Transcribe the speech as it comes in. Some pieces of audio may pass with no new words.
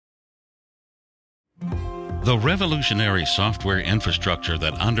The revolutionary software infrastructure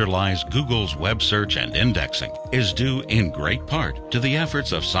that underlies Google's web search and indexing is due in great part to the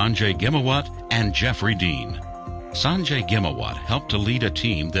efforts of Sanjay Ghemawat and Jeffrey Dean. Sanjay Ghemawat helped to lead a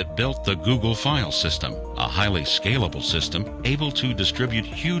team that built the Google File System, a highly scalable system able to distribute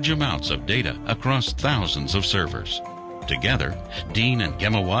huge amounts of data across thousands of servers. Together, Dean and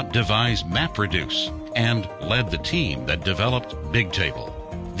Ghemawat devised MapReduce and led the team that developed BigTable.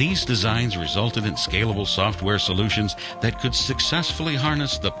 These designs resulted in scalable software solutions that could successfully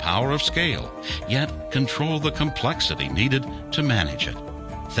harness the power of scale, yet control the complexity needed to manage it.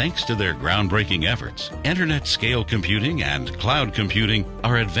 Thanks to their groundbreaking efforts, internet scale computing and cloud computing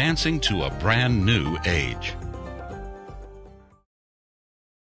are advancing to a brand new age.